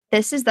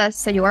This is the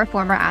So You're a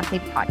Former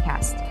Athlete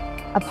podcast,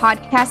 a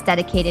podcast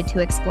dedicated to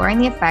exploring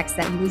the effects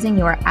that losing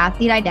your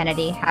athlete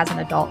identity has on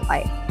adult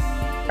life.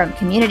 From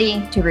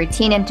community to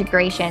routine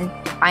integration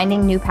to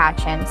finding new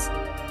passions,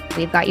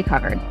 we've got you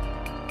covered.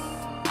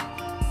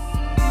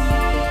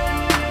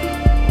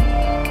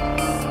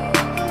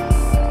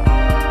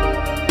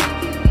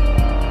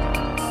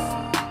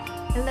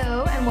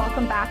 Hello, and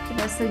welcome back to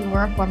the So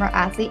You're a Former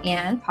Athlete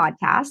and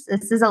podcast.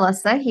 This is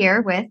Alyssa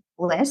here with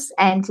Bliss,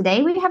 and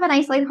today we have a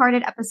nice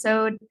lighthearted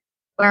episode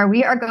where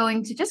we are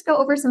going to just go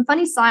over some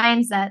funny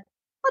signs that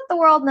let the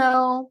world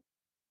know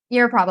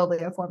you're probably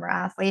a former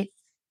athlete.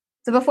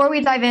 So before we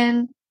dive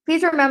in,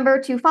 please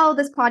remember to follow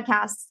this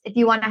podcast if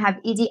you want to have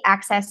easy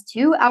access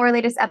to our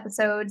latest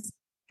episodes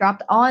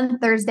dropped on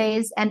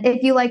Thursdays. And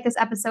if you like this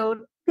episode,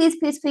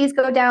 please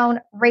go down,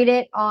 rate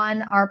it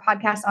on our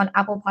podcast on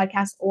Apple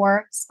Podcasts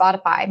or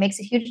Spotify. It makes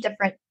a huge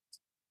difference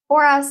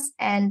for us,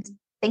 and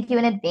thank you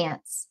in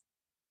advance.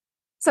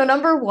 So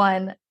number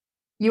one,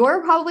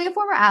 you're probably a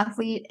former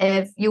athlete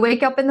if you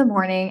wake up in the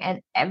morning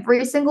and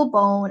every single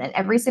bone and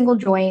every single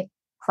joint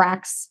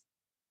cracks.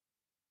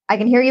 I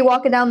can hear you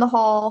walking down the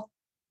hall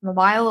from a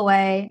mile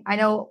away. I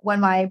know when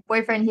my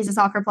boyfriend, he's a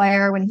soccer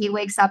player, when he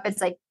wakes up, it's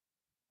like,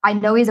 I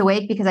know he's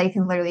awake because I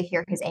can literally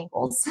hear his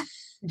ankles.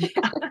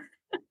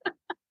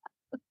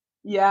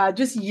 Yeah,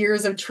 just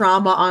years of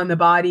trauma on the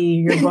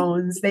body, your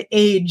bones, they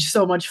age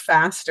so much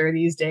faster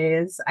these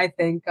days. I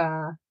think,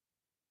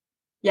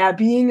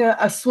 being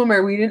a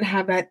swimmer, we didn't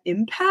have that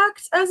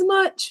impact as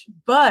much,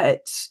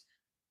 but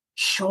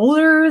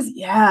shoulders,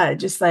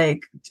 just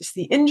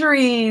the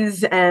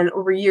injuries and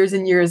over years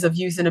and years of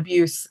use and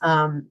abuse,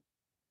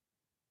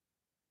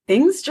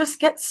 things just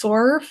get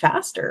sore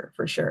faster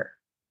for sure.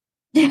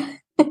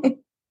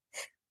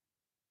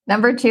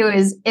 Number two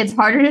is it's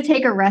harder to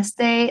take a rest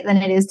day than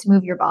it is to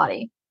move your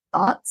body.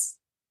 Thoughts?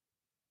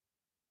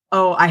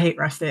 Oh, I hate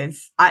rest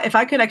days. If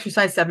I could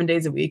exercise 7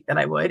 days a week, then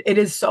I would. It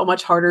is so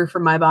much harder for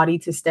my body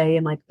to stay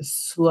in like a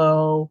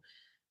slow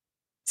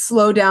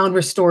down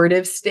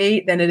restorative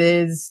state than it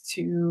is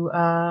to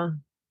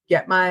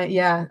get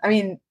my, I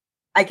mean,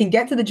 I can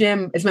get to the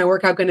gym. Is my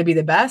workout going to be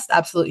the best?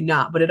 Absolutely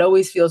not. But it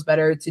always feels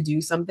better to do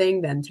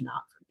something than to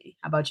not for me.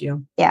 How about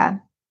you? Yeah.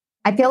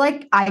 I feel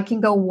like I can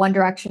go one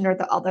direction or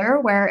the other,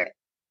 where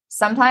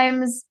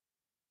sometimes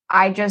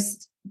I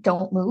just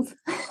don't move.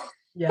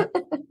 Yeah.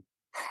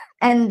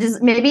 And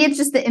maybe it's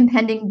just the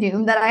impending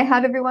doom that I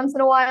have every once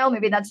in a while.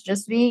 Maybe that's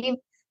just me,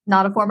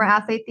 not a former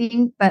athlete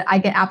thing, but I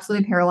get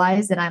absolutely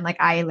paralyzed and I'm like,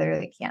 I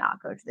literally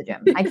cannot go to the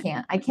gym.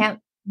 I can't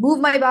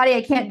move my body.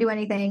 I can't do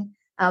anything.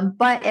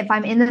 But if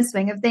I'm in the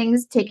swing of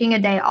things, taking a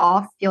day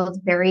off feels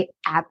very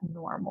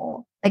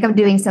abnormal. Like I'm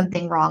doing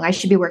something wrong. I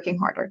should be working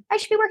harder. I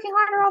should be working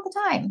harder all the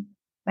time.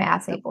 My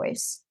athlete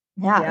voice.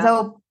 Yeah.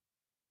 So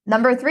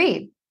number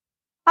three,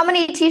 how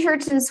many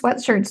t-shirts and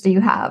sweatshirts do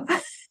you have?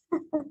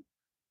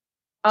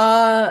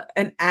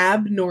 An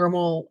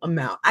abnormal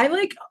amount.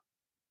 I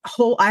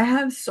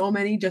have so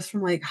many just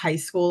from like high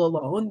school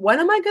alone. When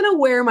am I going to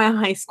wear my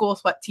high school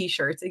sweat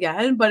t-shirts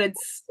again? But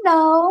it's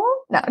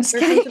I'm just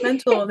kidding.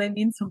 Sentimental. They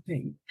mean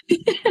something.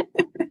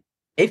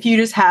 If you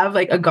just have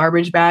like a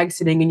garbage bag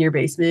sitting in your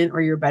basement or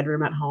your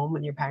bedroom at home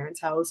in your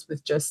parents' house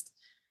with just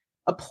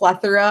a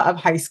plethora of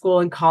high school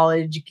and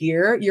college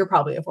gear, you're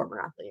probably a former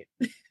athlete.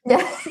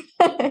 Yeah.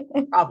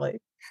 Probably.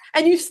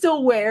 And you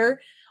still wear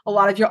a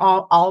lot of your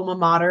alma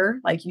mater,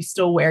 like you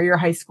still wear your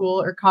high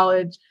school or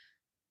college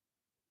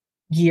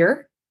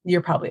gear,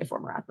 you're probably a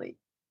former athlete.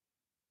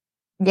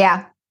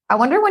 Yeah. I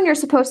wonder when you're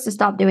supposed to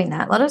stop doing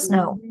that. Let us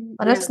know.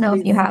 Let us know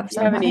if you have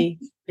some. If you have any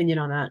opinion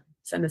on that,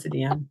 send us a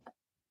DM.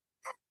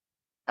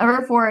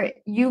 Number four,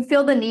 you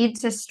feel the need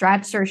to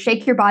stretch or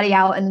shake your body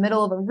out in the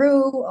middle of a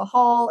room, a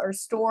hall, or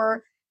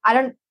store.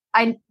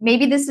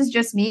 Maybe this is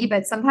just me,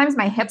 but sometimes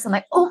my hips, I'm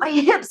like, oh, my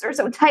hips are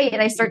so tight.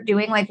 And I start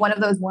doing like one of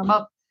those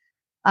warm-up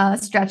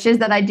stretches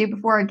that I do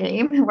before a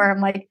game where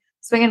I'm like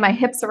swinging my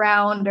hips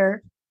around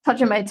or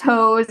touching my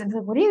toes. And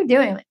like, what are you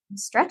doing? I'm like, I'm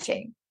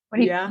stretching.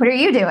 What are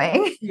you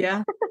doing?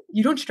 Yeah.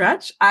 You don't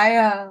stretch?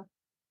 I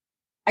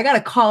got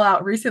a call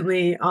out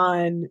recently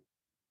on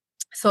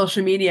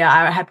social media.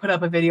 I had put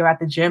up a video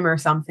at the gym or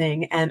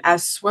something. And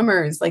as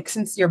swimmers, like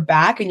since your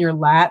back and your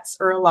lats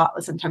are a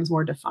lot sometimes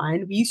more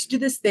defined, we used to do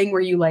this thing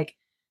where you like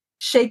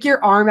shake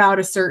your arm out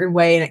a certain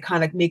way and it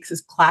kind of makes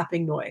this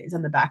clapping noise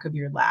on the back of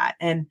your lat.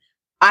 And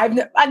I've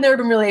never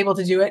been really able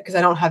to do it because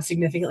I don't have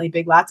significantly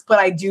big lats, but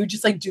I do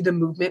just like do the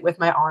movement with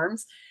my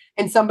arms.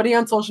 And somebody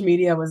on social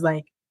media was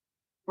like,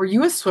 were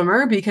you a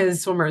swimmer?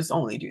 Because swimmers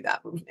only do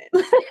that movement.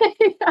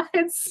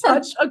 It's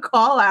such a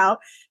call out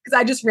because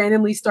I just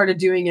randomly started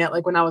doing it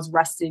like when I was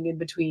resting in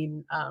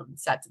between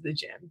sets at the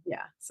gym.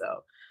 Yeah.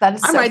 So I'm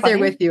right there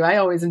with you. I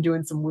always am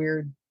doing some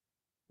weird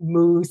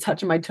moves,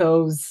 touching my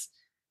toes,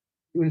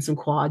 doing some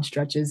quad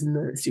stretches in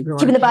the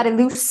supermarket. Keeping the body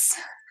loose.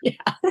 Yeah.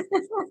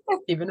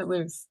 Keeping it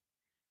loose.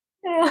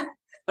 Yeah.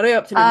 What are you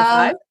up to, number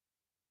five?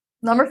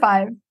 Number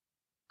five.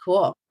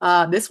 Cool.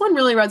 This one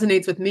really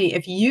resonates with me.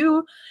 If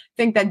you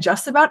think that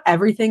just about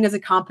everything is a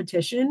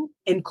competition,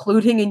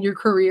 including in your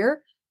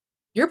career,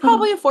 you're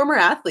probably a former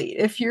athlete.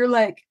 If you're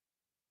like,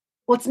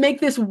 let's make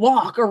this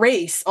walk a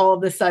race all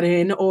of a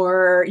sudden,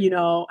 or,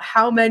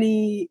 how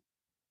many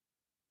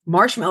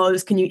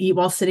marshmallows can you eat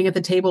while sitting at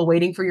the table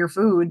waiting for your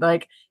food?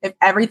 Like, if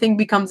everything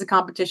becomes a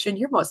competition,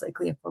 you're most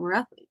likely a former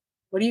athlete.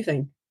 What do you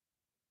think?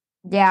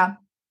 Yeah.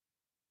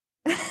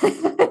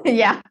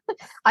 Yeah.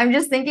 I'm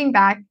just thinking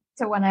back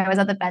to when I was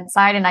at the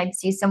bedside and I'd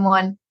see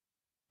someone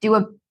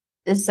do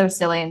this is so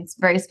silly and it's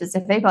very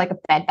specific, but like a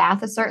bed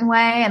bath a certain way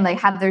and like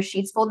have their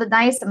sheets folded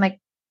nice. I'm like,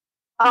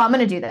 oh, I'm going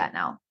to do that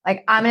now.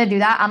 Like, I'm going to do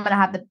that. I'm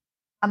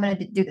going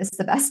to do this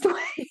the best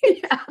way.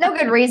 Yeah. No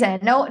good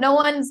reason.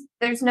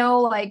 There's no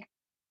like,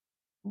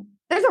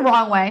 there's a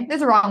wrong way.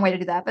 There's a wrong way to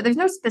do that, but there's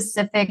no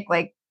specific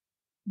like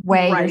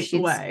way. Right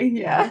way.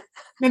 Yeah.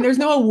 And there's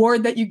no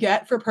award that you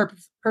get for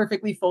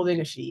perfectly folding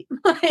a sheet.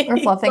 Or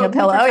fluffing a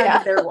pillow.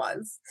 Yeah. There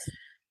was.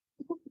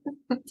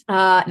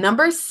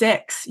 Number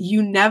 6,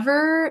 you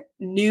never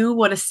knew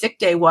what a sick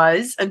day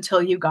was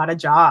until you got a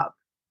job.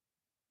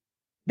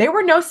 There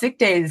were no sick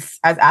days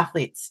as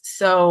athletes.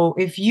 So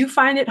if you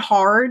find it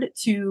hard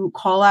to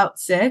call out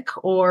sick,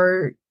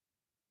 or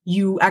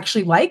you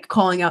actually like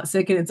calling out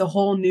sick and it's a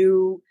whole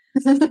new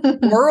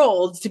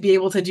world to be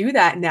able to do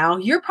that now,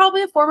 you're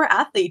probably a former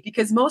athlete,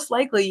 because most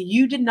likely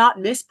you did not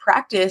miss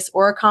practice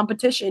or a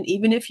competition,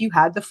 even if you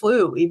had the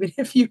flu, even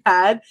if you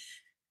had,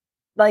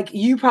 like,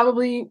 you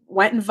probably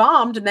went and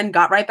vommed and then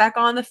got right back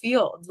on the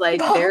field. Like,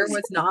 there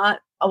was not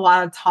a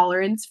lot of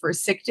tolerance for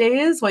sick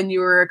days when you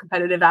were a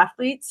competitive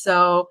athlete.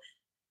 So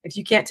if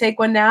you can't take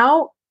one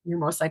now, you're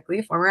most likely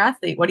a former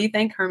athlete. What do you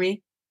think,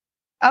 Hermie?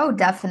 Oh,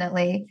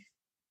 definitely.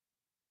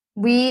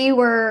 We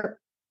were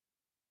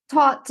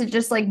taught to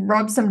just like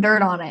rub some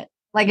dirt on it.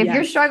 Like, if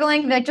you're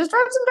struggling, like, just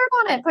rub some dirt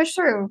on it, push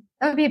through.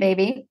 Don't be a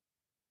baby.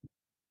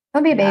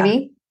 Don't be a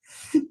baby.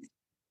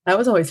 That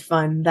was always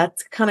fun.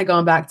 That's kind of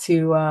going back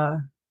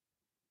to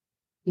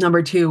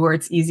number 2, where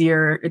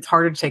it's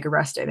harder to take a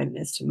rest day than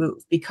it is to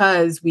move,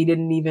 because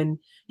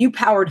you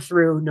powered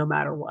through no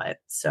matter what.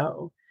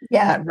 So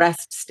that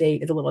rest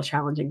state is a little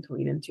challenging to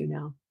lean into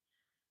now.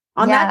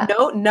 On that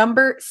note,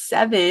 number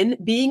 7,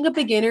 being a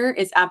beginner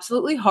is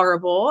absolutely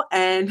horrible.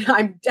 And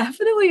I'm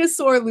definitely a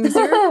sore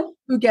loser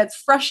who gets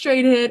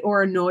frustrated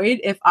or annoyed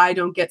if I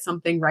don't get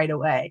something right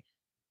away.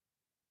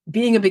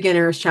 Being a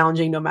beginner is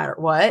challenging no matter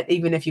what,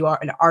 even if you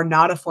are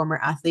not a former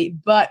athlete.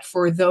 But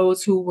for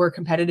those who were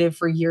competitive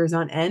for years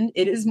on end,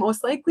 it is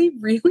most likely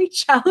really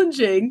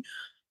challenging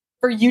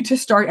for you to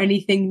start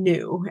anything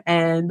new.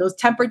 And those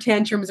temper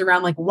tantrums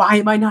around, like, why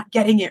am I not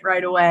getting it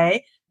right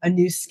away? A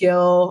new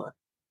skill,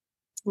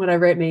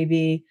 whatever it may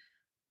be,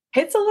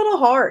 hits a little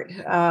hard.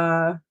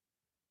 I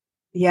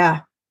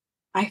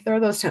throw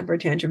those temper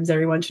tantrums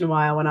every once in a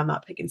while when I'm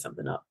not picking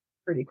something up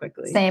pretty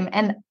quickly. Same.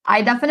 And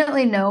I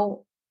definitely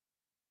know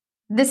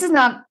this is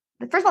not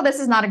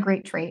a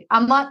great trait.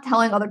 I'm not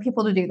telling other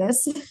people to do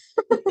this.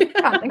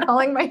 I'm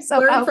calling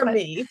myself Learn out from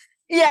me.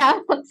 Yeah.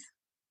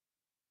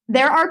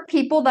 There are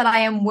people that I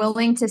am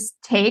willing to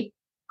take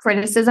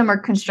criticism or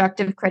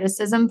constructive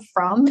criticism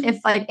from,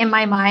 if, like, in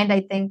my mind,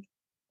 I think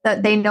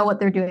that they know what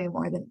they're doing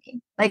more than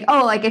me. Like,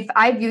 oh, like, if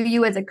I view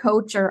you as a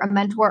coach or a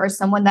mentor or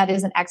someone that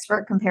is an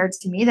expert compared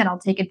to me, then I'll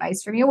take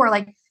advice from you. Or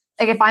like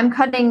if I'm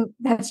cutting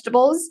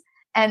vegetables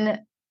and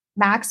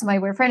Max, my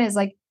boyfriend, is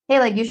like, hey,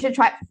 like, you should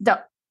try.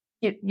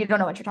 You don't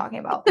know what you're talking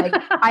about. Like,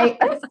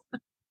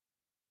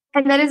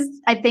 and that is,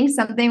 I think,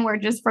 something where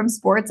just from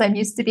sports, I'm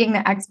used to being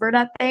the expert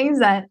at things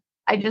that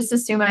I just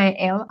assume I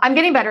am. I'm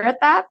getting better at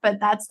that, but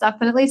that's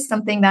definitely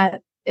something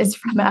that is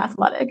from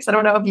athletics. I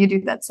don't know if you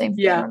do that same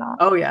thing or not.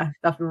 Oh yeah,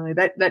 definitely.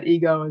 That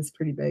ego is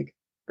pretty big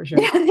for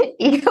sure. Yeah, the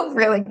ego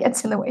really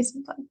gets in the way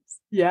sometimes.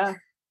 Yeah.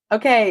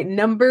 Okay,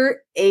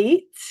 number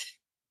 8.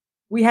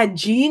 We had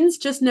jeans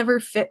just never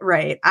fit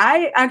right.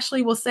 I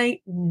actually will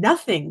say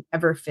nothing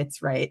ever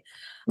fits right.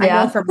 I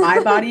know for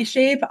my body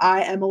shape,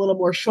 I am a little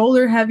more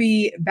shoulder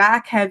heavy,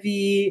 back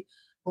heavy,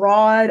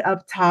 broad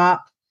up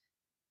top.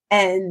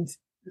 And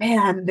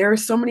man, there are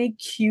so many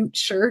cute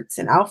shirts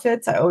and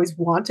outfits I always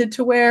wanted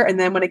to wear. And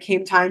then when it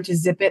came time to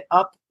zip it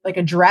up, like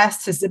a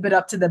dress, to zip it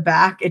up to the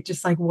back, it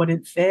just like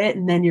wouldn't fit.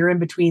 And then you're in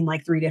between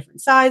like 3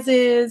 different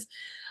sizes.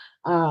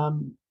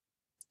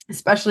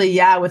 Especially,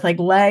 with like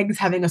legs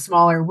having a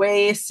smaller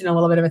waist and a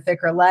little bit of a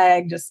thicker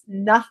leg, just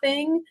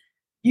nothing.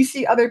 You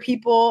see other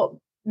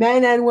people,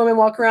 men and women,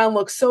 walk around,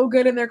 look so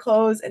good in their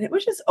clothes. And it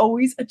was just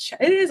always it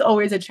is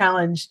always a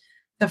challenge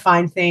to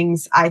find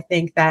things, I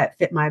think, that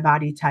fit my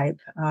body type.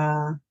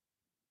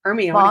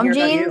 Hermie, I want to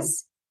hear about you.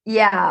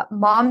 Yeah.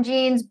 Mom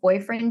jeans,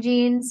 boyfriend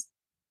jeans.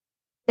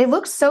 They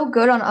look so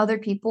good on other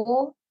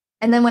people.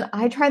 And then when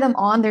I try them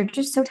on, they're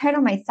just so tight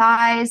on my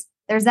thighs.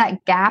 There's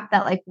that gap,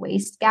 that like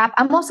waist gap.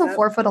 I'm also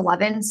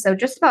 4'11", so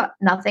just about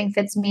nothing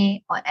fits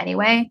me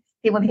anyway.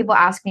 When people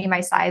ask me my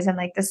size, I'm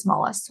like the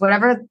smallest.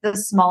 Whatever the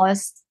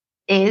smallest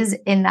is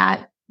in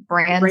that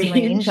brand's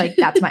range, like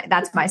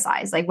that's my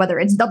size. Like whether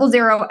it's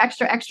 00,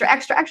 extra, extra,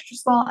 extra, extra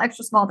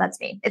small, that's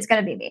me. It's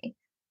gonna be me.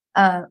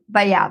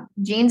 But yeah,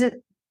 jeans,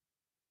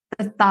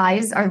 the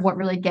thighs are what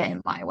really get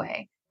in my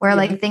way. where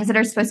like things that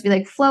are supposed to be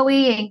like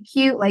flowy and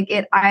cute, like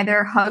it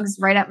either hugs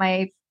right at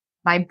my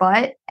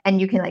butt and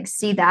you can like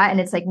see that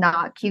and it's like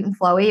not cute and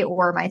flowy,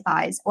 or my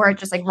thighs, or it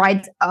just like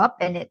rides up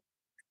and it's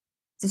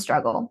a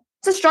struggle.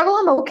 It's a struggle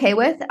I'm okay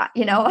with,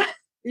 you know.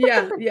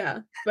 Yeah.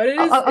 But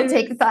I'll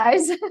take the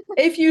thighs.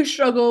 If you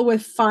struggle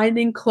with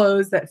finding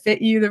clothes that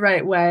fit you the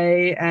right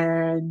way,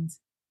 and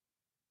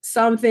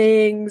some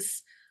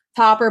things,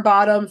 top or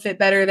bottom, fit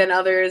better than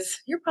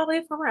others, you're probably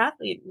a former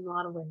athlete in a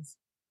lot of ways.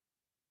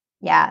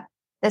 Yeah.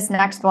 This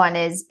next one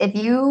is, if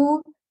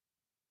you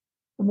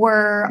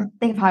were, I'm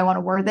thinking how I want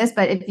to word this,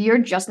 but if you're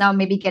just now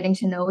maybe getting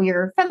to know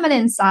your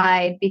feminine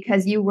side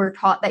because you were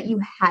taught that you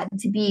had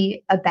to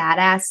be a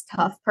badass,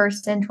 tough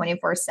person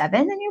 24/7,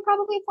 then you're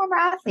probably a former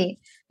athlete.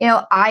 You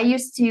know, I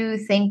used to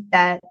think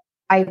that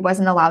I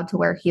wasn't allowed to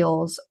wear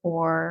heels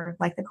or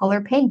like the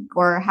color pink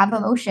or have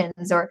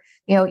emotions, or,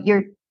 you know,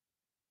 you're,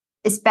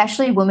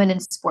 especially women in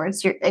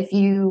sports, if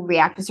you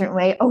react a certain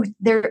way, oh,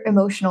 they're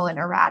emotional and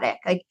erratic.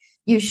 Like,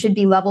 you should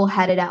be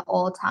level-headed at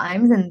all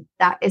times. And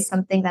that is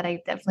something that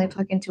I definitely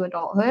took into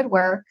adulthood,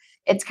 where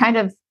it's kind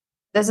of,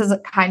 this is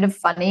kind of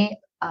funny,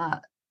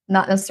 not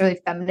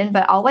necessarily feminine,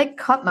 but I'll like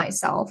cut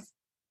myself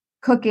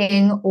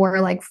cooking or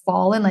like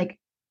fall and like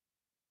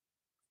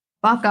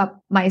fuck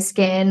up my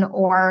skin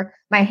or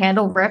my hand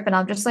will rip and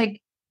I'm just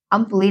like,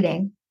 I'm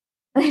bleeding.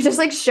 And I just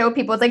like show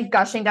people, it's like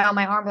gushing down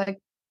my arm. Like,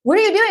 what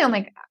are you doing? I'm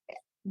like,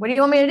 what do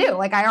you want me to do?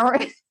 Like, I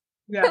already.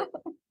 Yeah.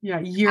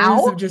 Years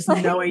Ow? of just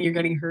knowing you're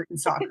getting hurt in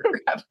soccer.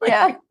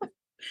 Yeah.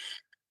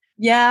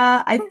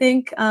 Yeah, I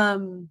think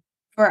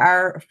for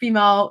our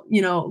female,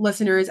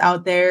 listeners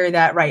out there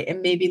that, right,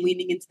 and maybe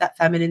leaning into that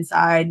feminine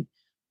side,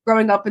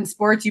 growing up in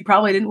sports, you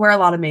probably didn't wear a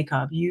lot of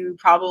makeup. You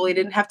probably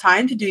didn't have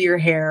time to do your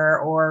hair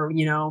or,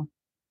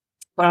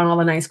 put on all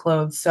the nice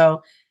clothes.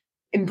 So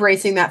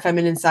embracing that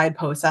feminine side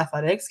post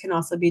athletics can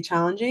also be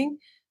challenging.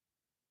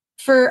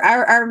 For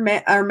our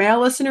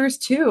male listeners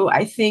too,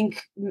 I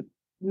think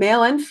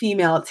male and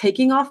female,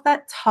 taking off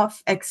that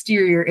tough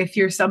exterior. If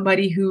you're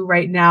somebody who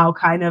right now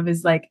kind of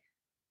is like,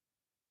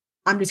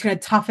 I'm just going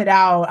to tough it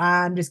out.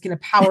 I'm just going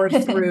to power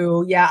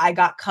through. Yeah, I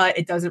got cut.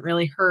 It doesn't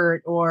really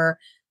hurt, or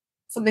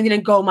something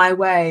didn't go my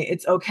way.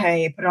 It's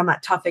okay. Put on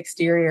that tough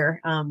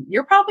exterior.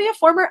 You're probably a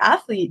former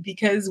athlete,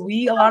 because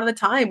a lot of the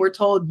time we're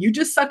told you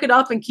just suck it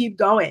up and keep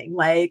going.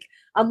 Like,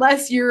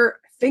 unless your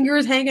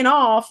fingers hanging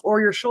off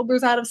or your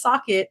shoulders out of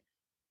socket,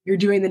 you're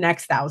doing the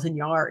next 1,000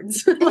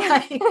 yards.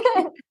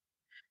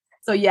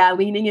 So yeah,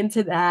 leaning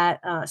into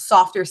that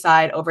softer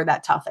side over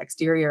that tough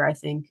exterior, I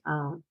think,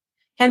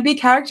 can be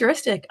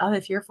characteristic of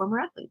if you're a former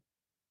athlete.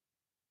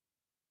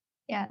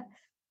 Yeah.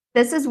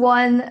 This is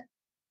one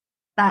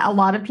that a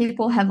lot of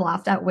people have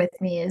laughed at with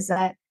me, is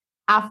that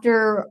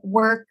after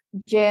work,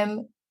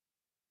 gym,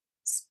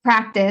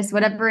 practice,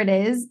 whatever it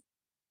is,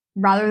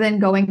 rather than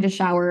going to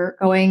shower,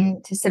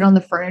 going to sit on the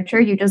furniture,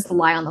 you just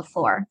lie on the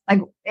floor. Like,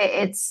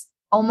 it's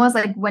almost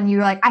like when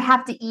you're like, I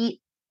have to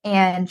eat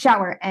and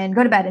shower and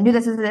go to bed and do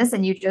this,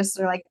 and you just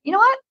are like, you know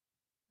what?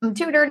 I'm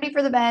too dirty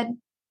for the bed,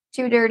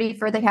 too dirty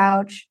for the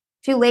couch,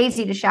 too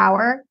lazy to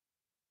shower.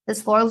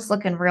 This floor is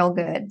looking real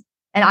good.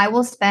 And I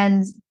will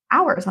spend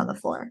hours on the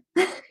floor.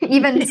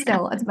 Even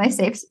still, it's my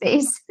safe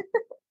space.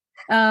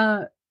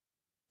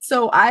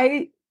 So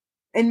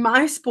in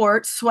my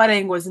sport,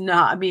 sweating was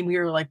not, we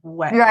were like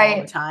wet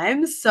all the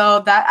time. So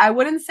that, I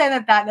wouldn't say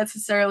that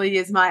necessarily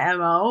is my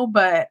MO,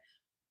 but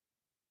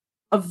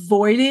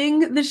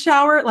avoiding the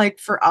shower, like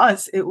for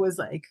us, it was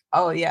like,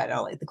 oh yeah,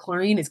 no, like the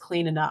chlorine is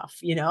clean enough,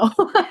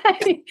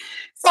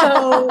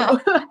 So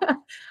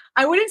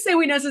I wouldn't say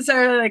we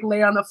necessarily like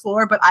lay on the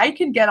floor, but I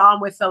can get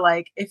on with the,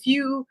 like, if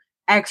you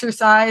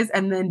exercise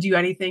and then do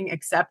anything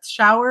except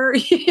shower,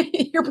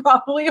 you're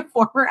probably a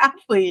former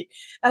athlete.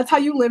 That's how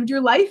you lived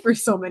your life for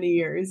so many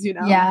years,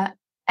 Yeah.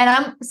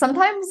 And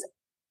sometimes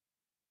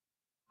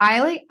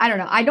I don't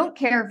know. I don't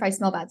care if I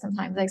smell bad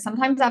sometimes. Like,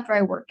 sometimes after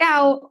I work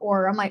out,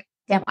 or I'm like,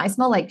 damn, I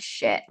smell like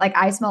shit. Like,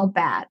 I smell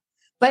bad.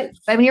 But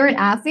when you're an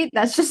athlete,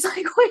 that's just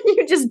like what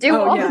you just do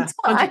all the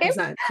time.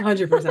 100%.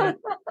 100%.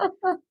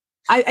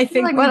 I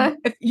think like,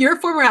 if you're a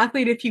former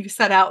athlete, if you've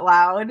said out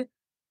loud,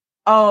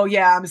 oh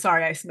yeah, I'm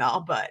sorry I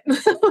smell, but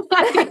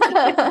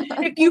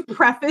if you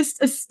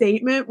prefaced a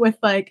statement with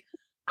like,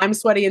 I'm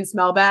sweaty and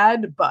smell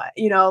bad, but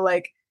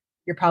like,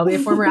 you're probably a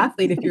former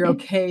athlete if you're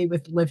okay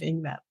with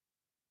living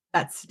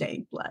that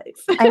stank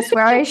life. I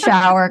swear I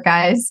shower,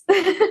 guys.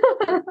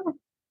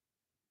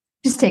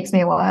 Just takes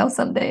me a while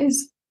some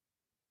days.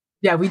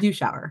 Yeah, we do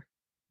shower.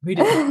 We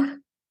do.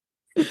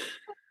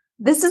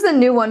 This is a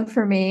new one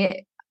for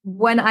me.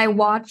 When I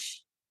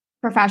watch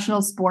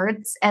professional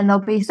sports and they'll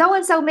be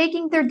so-and-so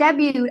making their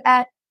debut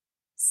at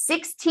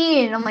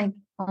 16. I'm like,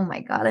 oh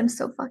my God, I'm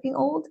so fucking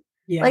old.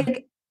 Yeah.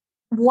 Like,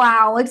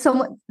 wow. Like,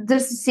 someone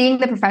just seeing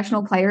the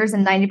professional players,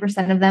 and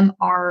 90% of them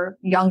are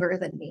younger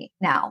than me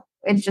now.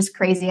 It's just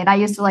crazy. And I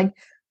used to like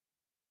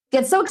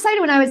get so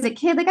excited when I was a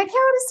kid. Like, I can't wait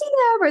to see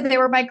them, or they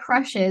were my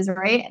crushes,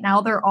 right?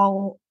 Now they're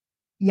all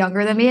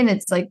younger than me, and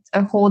it's like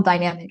a whole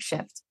dynamic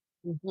shift.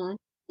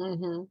 Mm-hmm.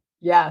 Mm-hmm.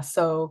 Yeah.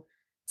 So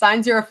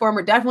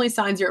definitely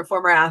signs you're a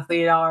former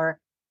athlete are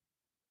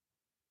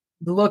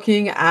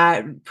looking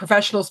at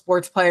professional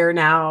sports player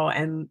now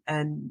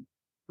and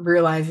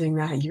realizing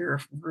that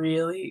you're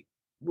really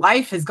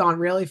life has gone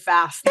really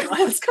fast in the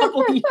last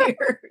couple of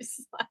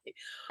years.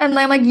 And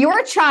I'm like, you're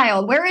a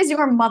child. Where is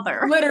your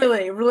mother?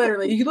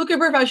 Literally. You look at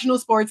professional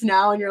sports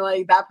now and you're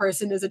like, that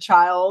person is a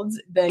child,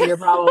 then you're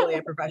probably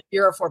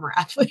you're a former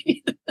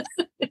athlete.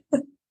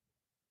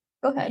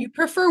 Go ahead. You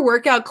prefer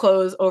workout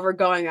clothes over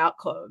going out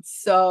clothes.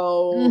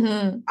 So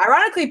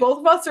ironically, both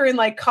of us are in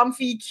like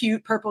comfy,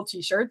 cute purple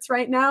t-shirts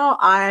right now.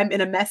 I'm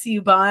in a messy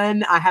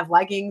bun. I have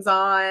leggings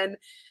on.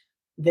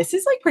 This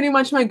is like pretty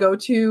much my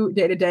go-to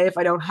day to day if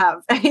I don't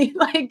have a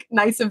like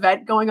nice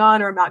event going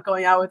on or I'm not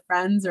going out with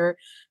friends, or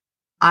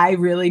I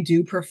really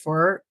do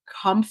prefer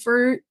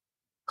comfort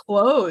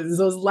clothes,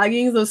 those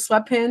leggings, those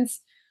sweatpants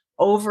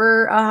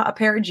over a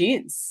pair of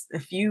jeans.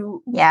 If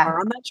you are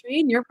on that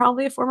train, you're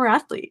probably a former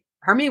athlete.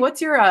 Hermie,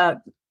 what's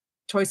your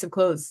choice of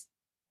clothes?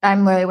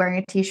 I'm literally wearing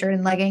a t-shirt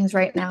and leggings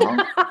right now.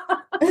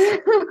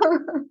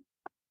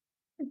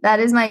 That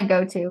is my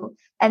go-to.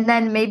 And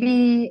then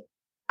maybe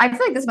I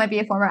feel like this might be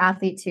a former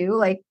athlete too.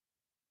 Like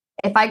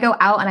if I go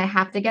out and I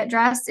have to get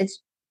dressed,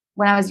 it's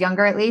when I was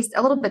younger, at least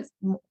a little bit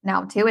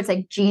now too. It's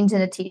like jeans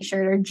and a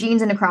t-shirt or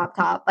jeans and a crop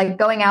top, like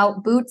going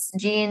out, boots,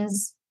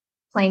 jeans,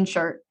 plain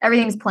shirt.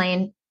 Everything's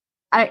plain.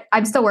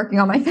 I'm still working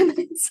on my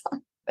feminine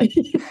side.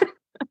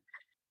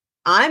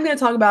 I'm going to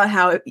talk about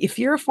how if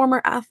you're a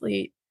former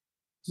athlete,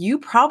 you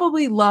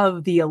probably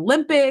love the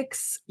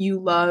Olympics, you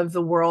love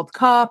the World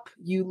Cup,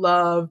 you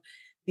love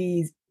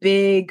these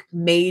big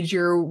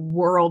major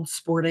world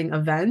sporting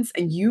events,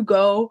 and you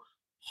go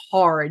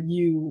hard.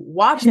 You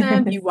watch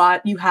them,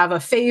 you have a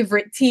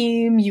favorite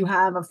team, you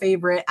have a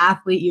favorite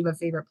athlete, you have a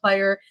favorite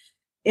player.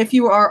 If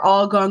you are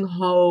all gung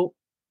ho,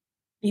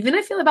 even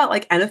I feel about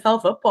like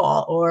NFL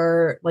football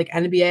or like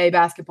NBA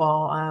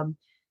basketball,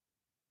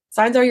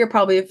 signs are you're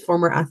probably a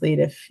former athlete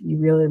if you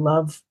really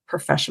love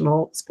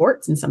professional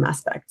sports in some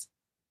aspect.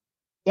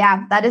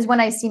 Yeah, that is when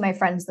I see my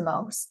friends the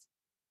most.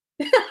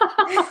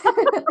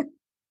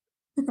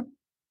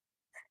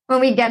 When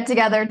we get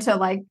together to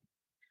like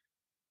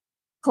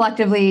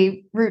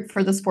collectively root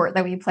for the sport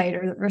that we played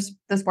or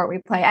the sport we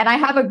play. And I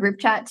have a group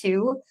chat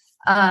too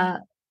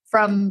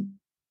from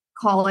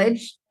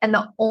college. And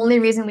the only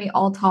reason we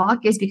all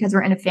talk is because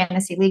we're in a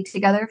fantasy league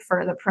together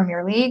for the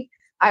Premier League.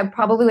 I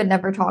probably would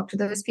never talk to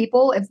those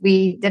people if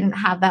we didn't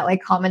have that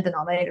like common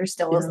denominator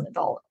still as an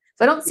adult.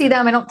 So I don't see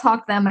them. I don't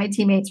talk to them. My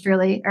teammates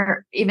really,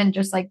 or even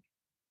just like,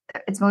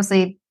 it's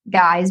mostly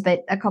guys,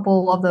 but a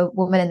couple of the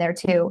women in there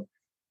too.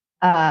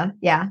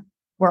 Yeah,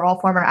 we're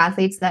all former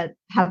athletes that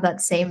have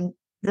that same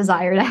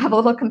desire to have a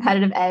little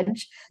competitive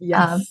edge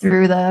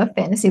through the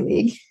fantasy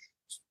league.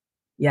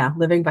 Yeah,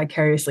 living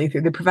vicariously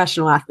through the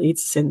professional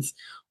athletes since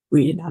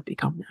we did not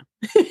become them.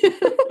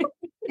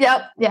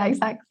 Yep. Yeah,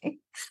 exactly.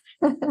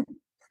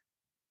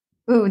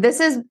 Ooh, this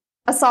is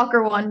a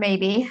soccer one,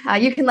 maybe.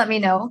 You can let me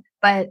know,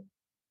 but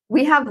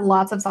we have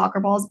lots of soccer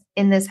balls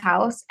in this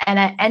house. And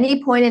at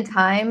any point in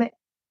time,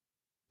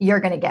 you're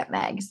going to get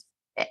Megs.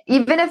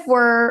 Even if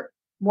we're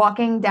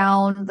walking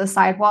down the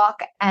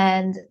sidewalk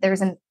and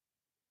there's a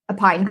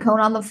pine cone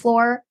on the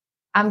floor,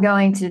 I'm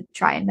going to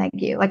try and Meg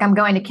you. Like I'm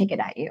going to kick it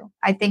at you.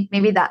 I think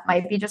maybe that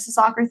might be just a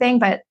soccer thing,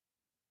 but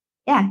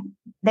yeah,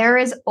 there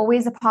is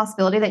always a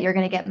possibility that you're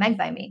going to get Megged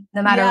by me,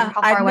 no matter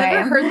how far away I am.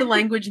 I've never heard the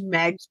language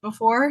Megged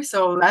before,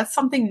 so that's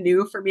something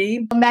new for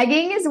me.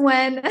 Megging is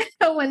when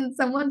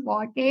someone's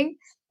walking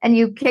and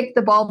you kick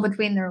the ball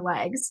between their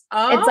legs.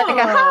 It's like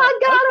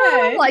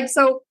got him. Like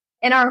so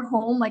in our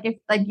home, like if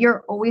like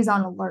you're always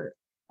on alert.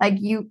 Like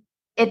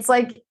it's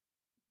like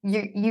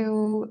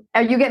you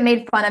get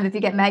made fun of if you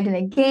get Megged in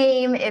a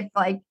game. If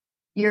like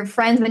your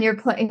friends when you're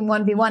playing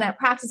 1v1 at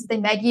practice, if they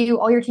Meg you,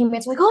 all your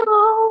teammates are like,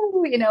 oh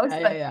no, you know.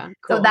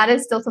 Cool. So that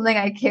is still something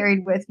I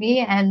carried with me,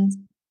 and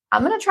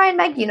I'm gonna try and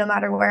Meg you no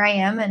matter where I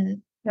am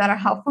and no matter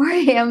how far I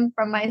am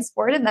from my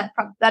sport, and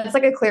that is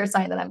like a clear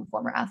sign that I'm a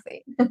former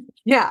athlete.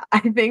 Yeah,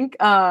 I think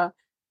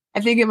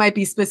it might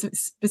be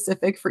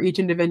specific for each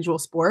individual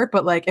sport,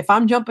 but like if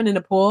I'm jumping in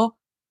a pool,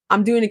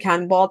 I'm doing a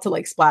cannonball to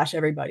like splash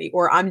everybody,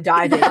 or I'm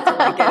diving to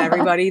like get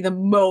everybody the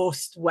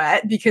most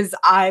wet because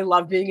I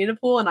love being in a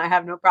pool and I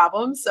have no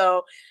problem.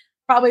 So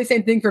probably the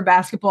same thing for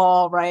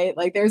basketball, right?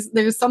 Like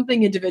there's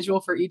something individual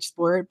for each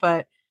sport,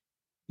 but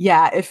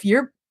yeah, if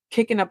you're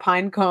kicking a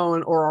pine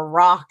cone or a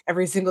rock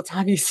every single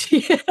time you see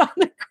it on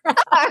the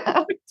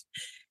ground,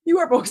 you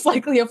are most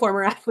likely a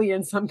former athlete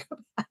in some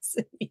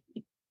capacity.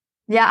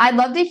 Yeah, I'd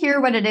love to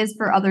hear what it is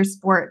for other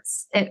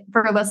sports.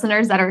 For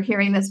listeners that are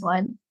hearing this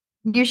one,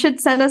 you should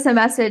send us a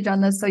message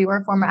on the So You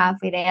Are a Former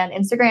Athlete and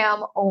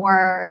Instagram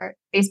or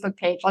Facebook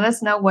page. Let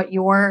us know what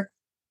your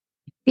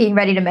being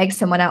ready to make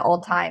someone at all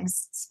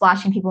times,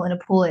 splashing people in a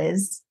pool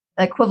is,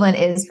 the equivalent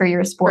is for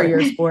your sport. For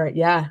your sport,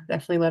 yeah,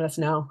 definitely let us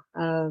know.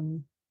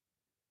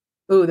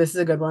 Ooh, this is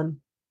a good one.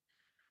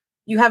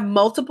 You have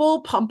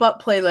multiple pump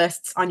up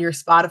playlists on your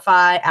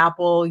Spotify,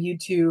 Apple,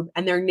 YouTube,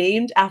 and they're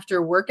named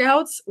after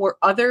workouts or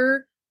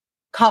other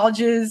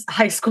colleges,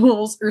 high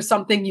schools, or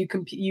something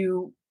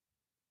you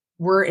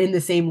were in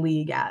the same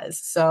league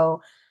as.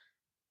 So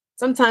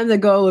sometimes I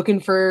go looking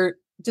for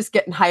just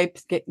getting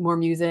hyped, get more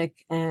music.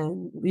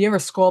 And you ever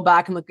scroll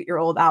back and look at your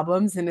old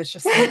albums and it's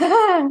just like,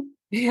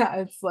 yeah,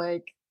 it's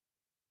like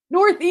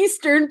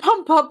Northeastern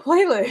Pump Up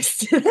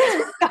Playlist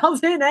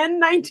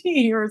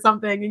 2019 or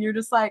something. And you're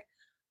just like,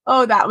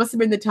 oh, that must have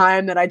been the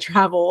time that I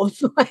traveled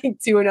like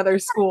to another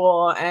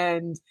school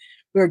and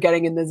we were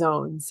getting in the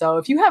zone. So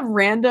if you have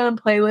random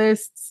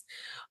playlists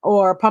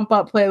or pump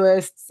up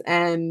playlists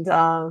and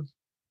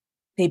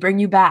they bring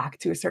you back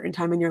to a certain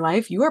time in your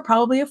life, you are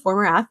probably a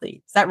former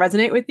athlete. Does that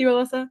resonate with you,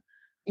 Alyssa?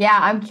 Yeah,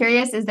 I'm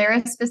curious, is there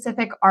a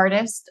specific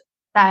artist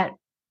that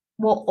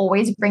will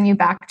always bring you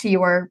back to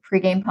your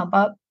pregame pump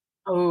up?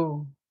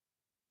 Oh,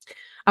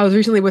 I was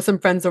recently with some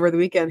friends over the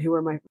weekend who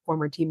were my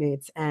former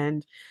teammates,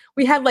 and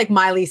we had like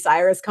Miley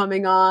Cyrus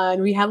coming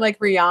on. We had like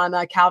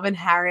Rihanna, Calvin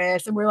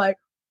Harris, and we're like,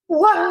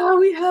 wow,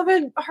 we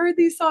haven't heard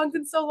these songs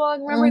in so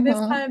long.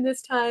 Remember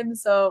this time.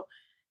 So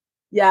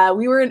yeah,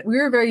 we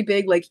were very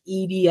big, like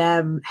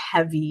EDM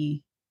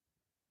heavy.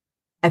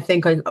 I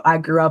think like I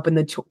grew up in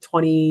the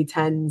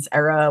 2010s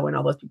era when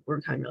all those people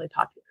were kind of really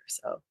popular.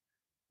 So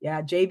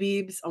yeah, J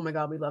Beebs. Oh my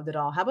God, we loved it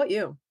all. How about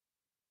you?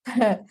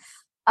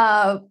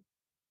 uh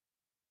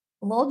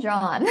Lil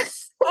Jon.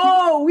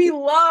 Oh, we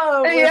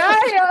love. Yeah.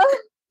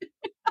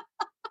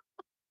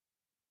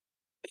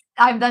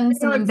 I've done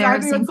some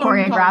embarrassing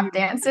choreographed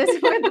dances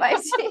with my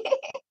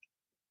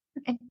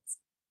team.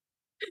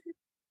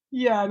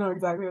 Yeah, I know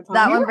exactly what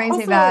that one brings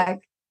me back.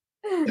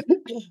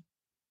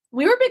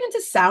 We were big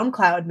into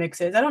SoundCloud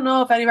mixes. I don't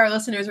know if any of our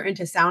listeners are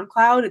into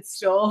SoundCloud. It's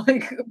still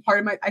like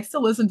part of I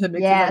still listen to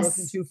mixes I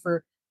listen to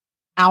for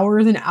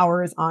hours and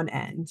hours on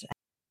end.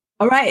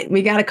 All right,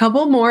 we got a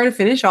couple more to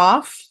finish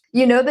off.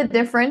 You know the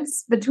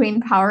difference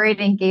between Powerade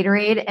and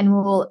Gatorade, and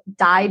will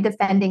die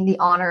defending the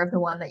honor of the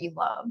one that you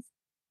love.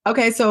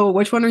 Okay, so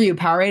which one are you,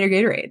 Powerade or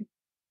Gatorade?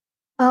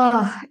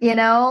 You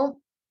know,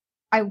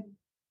 I'm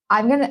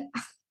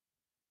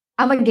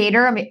a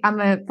Gator.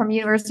 I'm from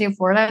University of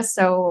Florida,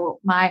 so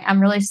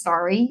I'm really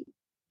sorry,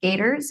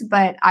 Gators,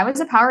 but I was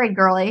a Powerade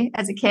girly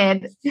as a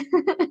kid.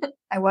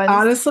 I was.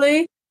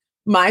 Honestly,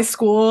 my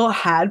school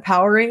had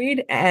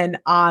Powerade and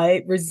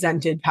I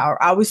resented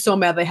Power. I was so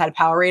mad they had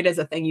Powerade as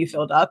a thing you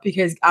filled up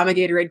because I'm a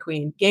Gatorade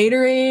queen.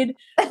 Gatorade,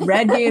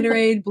 red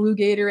Gatorade, blue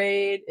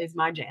Gatorade is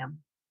my jam.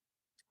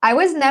 I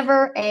was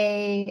never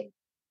a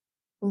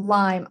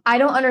lime. I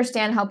don't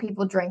understand how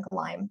people drink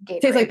lime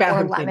Gatorade tastes like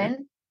or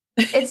lemon.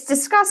 It's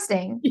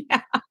disgusting.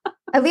 Yeah.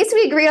 At least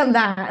we agree on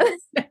that.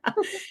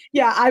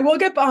 Yeah, I will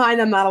get behind.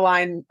 I'm not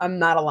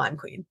a lime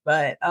queen,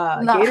 but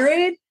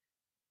Gatorade,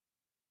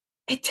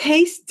 it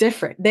tastes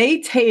different.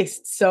 They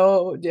taste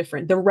so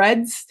different. The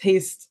reds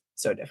taste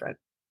so different.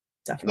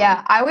 Definitely.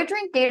 Yeah, I would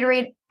drink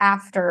Gatorade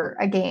after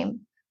a game.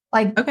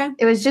 Like, okay,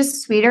 it was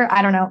just sweeter.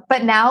 I don't know.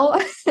 But now,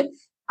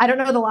 I don't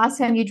know the last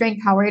time you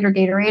drank Powerade or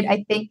Gatorade.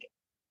 I think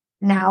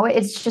now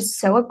it's just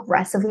so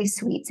aggressively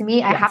sweet to me.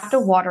 Yes. I have to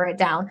water it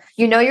down.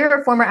 You know, you're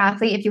a former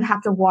athlete if you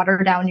have to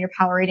water down your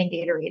Powerade and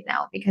Gatorade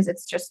now because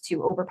it's just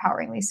too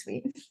overpoweringly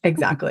sweet.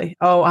 Exactly.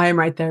 Oh, I am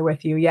right there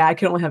with you. Yeah, I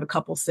can only have a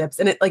couple sips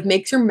and it like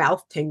makes your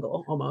mouth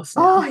tingle almost.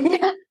 Now. Oh,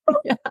 yeah.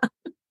 Yeah.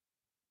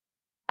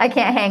 I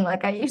can't hang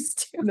like I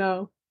used to.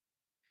 No.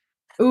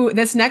 Ooh,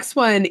 this next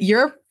one,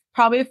 you're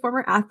probably a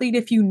former athlete.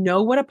 If you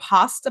know what a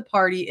pasta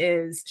party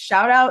is,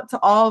 shout out to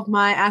all of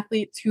my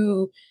athletes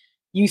who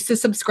used to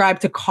subscribe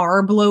to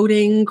carbo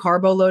loading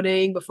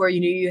before you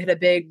knew you had a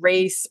big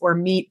race or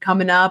meet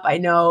coming up. I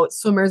know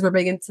swimmers were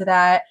big into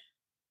that.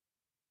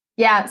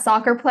 Yeah,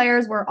 soccer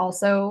players were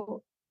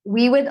also,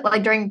 we would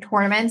like during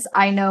tournaments,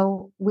 I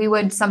know we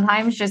would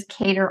sometimes just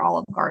cater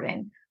Olive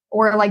Garden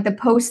or like the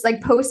post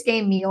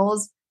game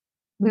meals.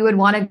 We would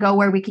want to go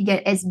where we could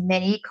get as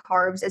many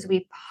carbs as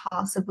we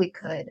possibly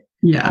could.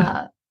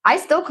 Yeah. I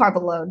still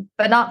carb load,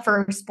 but not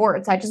for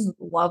sports. I just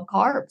love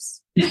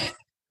carbs.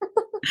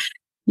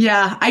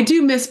 Yeah, I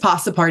do miss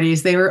pasta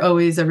parties. They were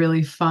always a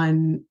really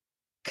fun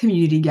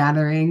community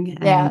gathering.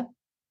 Yeah.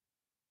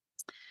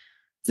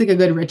 It's like a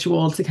good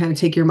ritual to kind of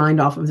take your mind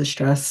off of the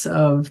stress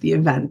of the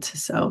event.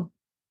 So,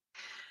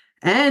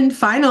 and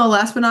final,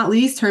 last but not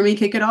least, Hermie,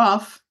 kick it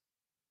off.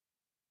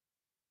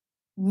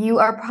 You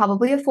are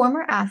probably a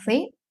former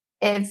athlete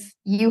if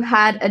you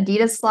had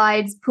Adidas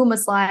slides, Puma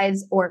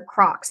slides, or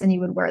Crocs and you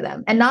would wear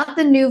them. And not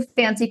the new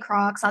fancy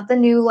Crocs, not the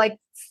new like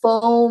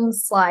foam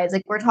slides.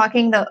 Like we're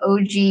talking the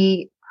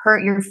OG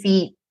hurt your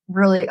feet,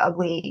 really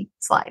ugly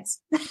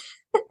slides.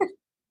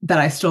 That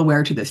I still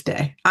wear to this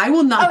day. I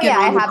will not get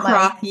on the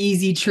Croc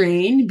Yeezy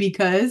train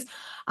because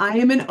I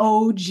am an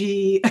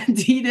OG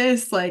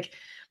Adidas, like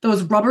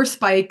those rubber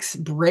spikes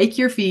break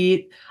your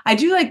feet. I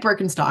do like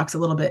Birkenstocks a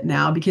little bit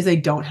now because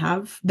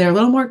they're a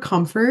little more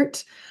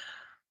comfort,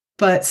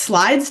 but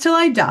slides till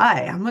I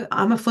die.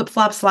 I'm a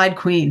flip-flop slide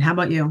queen. How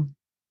about you?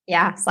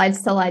 Yeah,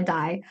 slides till I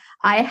die.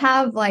 I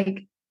have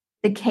like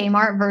the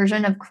Kmart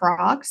version of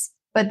Crocs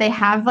but they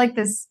have like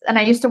this, and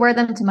I used to wear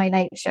them to my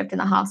night shift in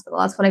the hospital.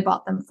 That's what I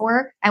bought them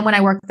for. And when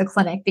I worked at the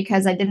clinic,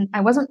 because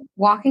I wasn't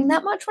walking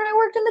that much when I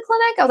worked in the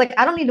clinic. I was like,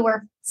 I don't need to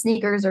wear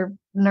sneakers or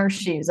nurse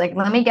shoes. Like,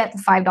 let me get the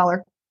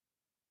 $5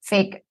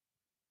 fake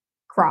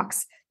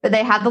Crocs. But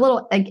they had the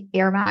little like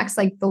Air Max,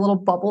 like the little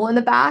bubble in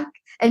the back.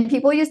 And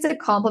people used to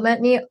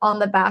compliment me on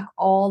the back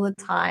all the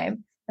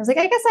time. I was like,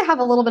 I guess I have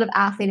a little bit of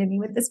athlete in me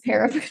with this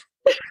pair of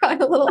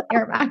got a little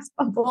Air Max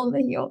bubble in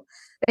the heel.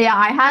 But yeah,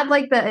 I had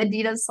like the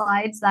Adidas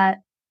slides that,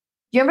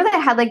 do you remember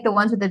that had like the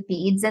ones with the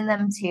beads in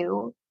them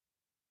too?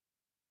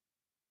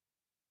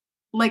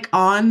 Like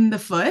on the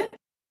foot?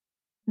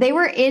 They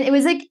were in, it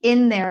was like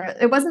in there.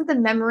 It wasn't the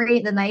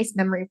nice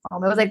memory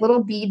foam. It was like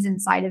little beads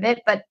inside of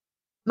it. But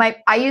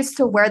I used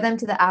to wear them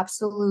to the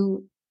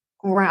absolute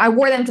ground. I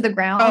wore them to the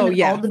ground. Oh, and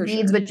yeah, all the for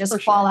beads sure. would just For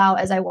fall sure. out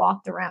as I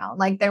walked around.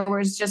 Like there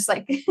was just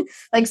like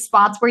like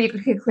spots where you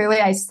could clearly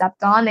I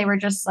stepped on. They were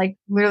just like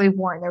literally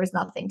worn. There was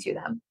nothing to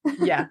them.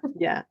 Yeah.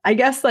 Yeah. I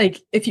guess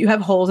like if you have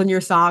holes in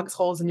your socks,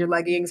 holes in your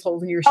leggings,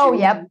 holes in your Oh,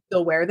 shoes, yep. and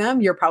still wear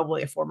them, you're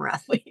probably a former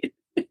athlete.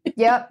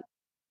 Yep.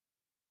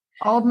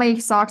 All of my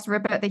socks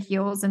rip at the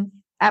heels and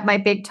at my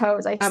big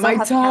toes. I At still my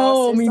have toe.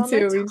 calluses Me on my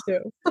too. toe.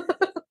 Me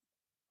too.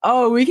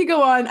 Oh, we could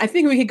go on. I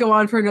think we could go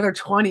on for another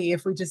 20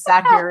 if we just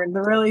sat here and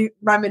really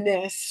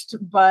reminisced.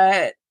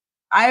 But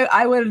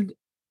I would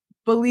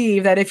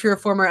believe that if you're a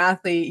former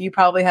athlete, you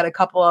probably had a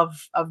couple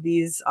of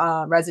these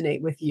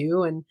resonate with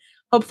you, and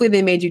hopefully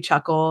they made you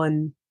chuckle.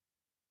 And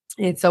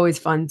it's always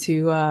fun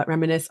to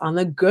reminisce on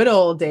the good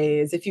old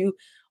days. If you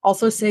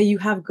also say you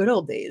have good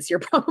old days, you're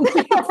probably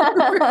a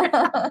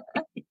former.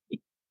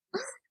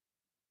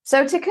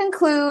 So to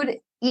conclude,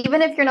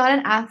 even if you're not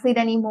an athlete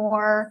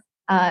anymore,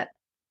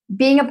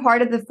 being a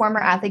part of the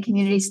former athlete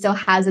community still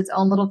has its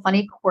own little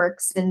funny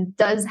quirks and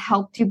does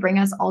help to bring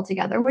us all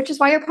together, which is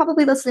why you're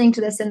probably listening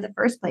to this in the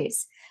first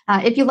place.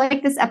 If you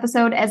like this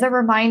episode, as a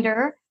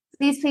reminder,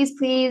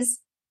 please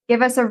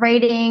give us a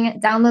rating,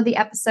 download the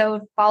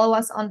episode, follow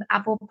us on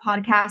Apple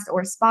Podcast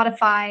or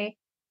Spotify.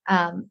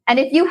 And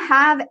if you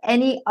have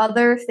any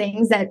other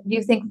things that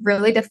you think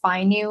really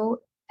define you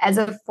as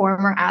a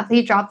former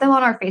athlete, drop them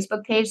on our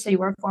Facebook page, So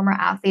You Are a Former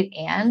Athlete,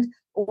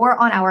 or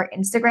on our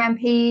Instagram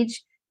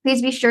page.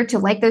 Please be sure to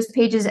like those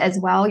pages as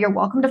well. You're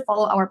welcome to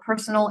follow our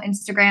personal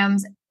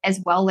Instagrams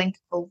as well, linked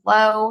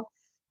below.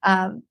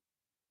 Anything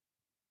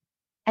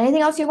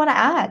else you want to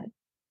add?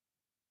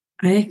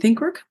 I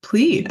think we're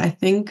complete. I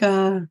think,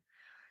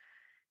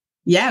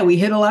 yeah, we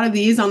hit a lot of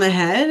these on the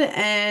head,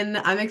 and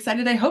I'm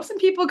excited. I hope some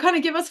people kind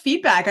of give us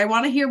feedback. I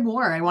want to hear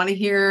more. I want to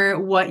hear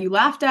what you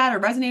laughed at or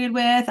resonated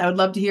with. I would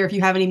love to hear if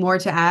you have any more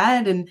to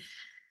add. And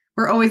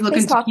we're always looking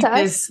Please to talk keep to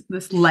us.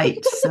 this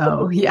light.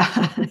 So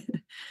yeah,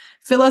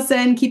 fill us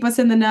in, keep us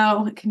in the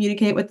know,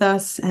 communicate with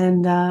us.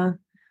 And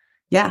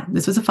yeah,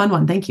 this was a fun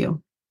one. Thank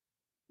you.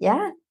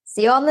 Yeah.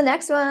 See you on the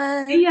next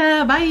one. See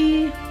ya.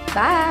 Bye.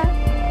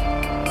 Bye.